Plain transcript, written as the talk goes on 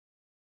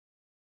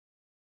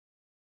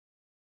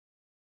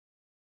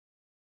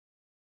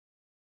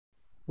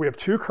we have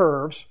two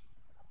curves.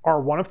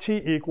 R1 of t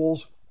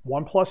equals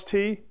 1 plus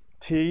t,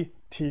 t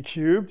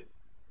cubed,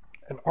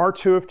 and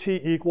R2 of t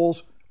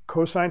equals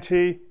cosine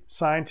t,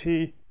 sine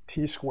t,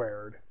 t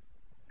squared.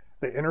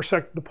 They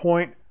intersect at the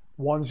point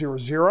 1, 0,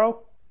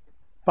 0.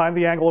 Find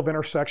the angle of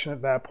intersection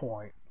at that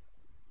point.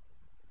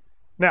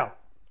 Now,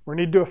 we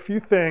need to do a few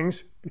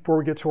things before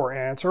we get to our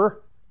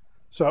answer.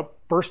 So,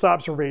 first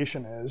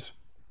observation is,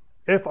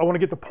 if I want to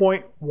get the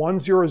point 1,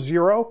 0,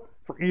 0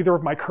 for either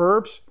of my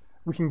curves,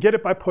 we can get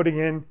it by putting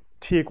in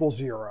t equals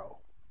 0.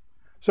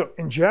 So,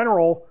 in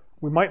general,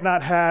 we might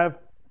not have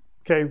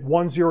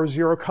 1, 0,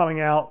 0 coming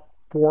out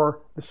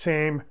for the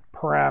same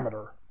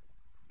parameter.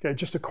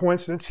 Just a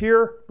coincidence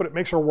here, but it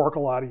makes our work a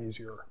lot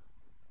easier.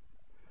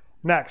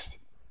 Next,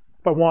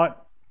 if I want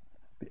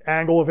the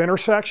angle of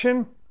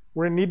intersection,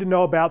 we're going to need to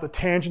know about the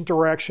tangent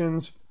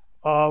directions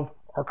of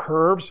our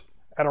curves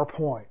at our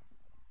point.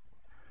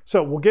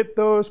 So we'll get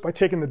those by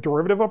taking the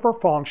derivative of our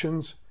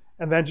functions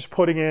and then just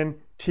putting in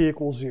t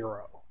equals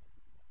 0.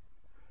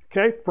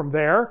 From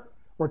there,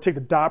 we're going to take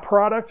the dot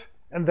product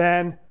and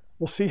then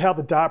we'll see how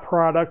the dot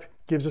product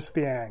gives us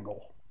the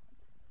angle.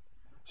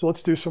 So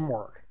let's do some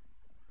work.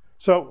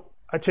 So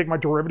I take my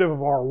derivative of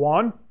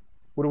R1.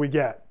 What do we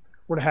get?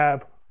 We're going to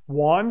have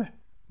 1,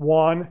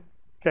 1,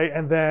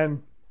 and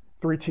then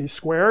 3t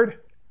squared.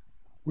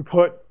 We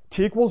put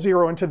t equals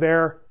 0 into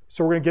there,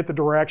 so we're going to get the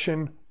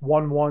direction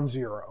 1, 1,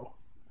 0.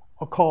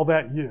 I'll call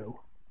that u.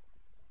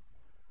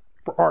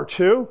 For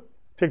R2,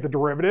 take the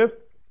derivative.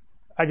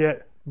 I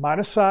get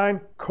minus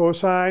sine,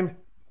 cosine,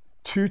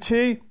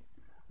 2t.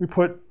 We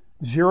put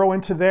 0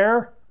 into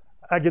there.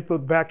 I get the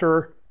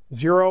vector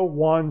 0,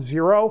 1,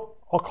 0.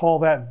 I'll call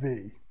that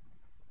v.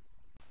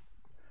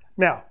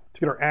 Now, to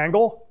get our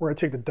angle, we're going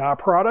to take the dot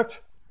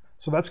product.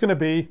 So that's going to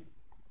be,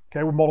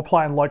 we're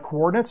multiplying like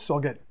coordinates. So I'll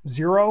get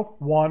 0,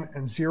 1,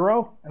 and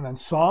 0, and then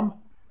sum.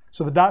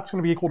 So the dot's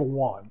going to be equal to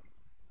 1.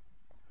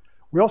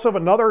 We also have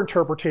another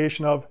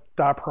interpretation of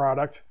dot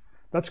product.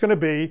 That's going to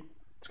be,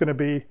 it's going to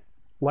be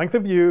length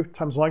of u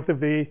times length of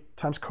v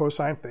times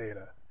cosine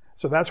theta.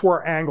 So that's where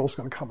our angle is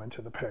going to come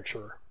into the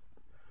picture.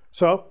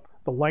 So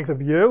the length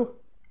of u,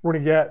 we're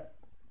going to get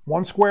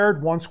 1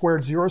 squared,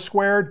 0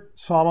 squared,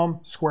 sum them,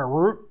 square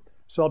root.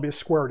 So that'll be a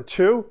square root of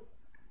 2.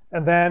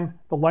 And then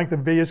the length of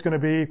v is going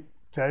to be,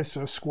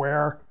 so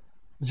square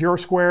 0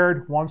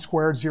 squared, 1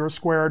 squared, 0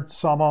 squared,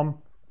 sum them,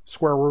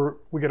 square root,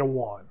 we get a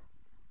 1.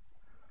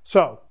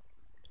 So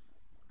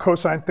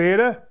cosine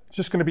theta is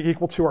just going to be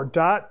equal to our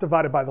dot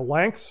divided by the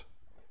lengths.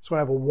 So I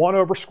have a 1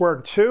 over square root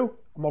of 2,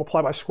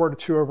 multiply by square root of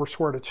 2 over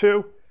square root of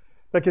 2.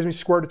 That gives me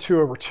square root of 2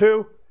 over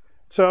 2.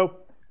 So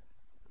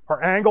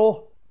our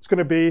angle is going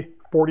to be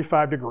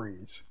 45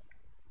 degrees.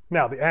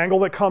 Now the angle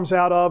that comes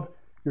out of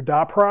your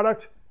dot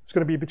product is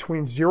going to be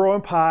between 0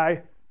 and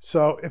pi.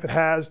 So if it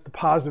has the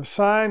positive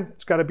sign,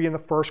 it's got to be in the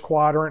first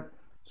quadrant.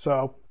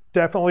 So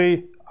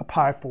definitely a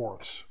pi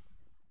fourths.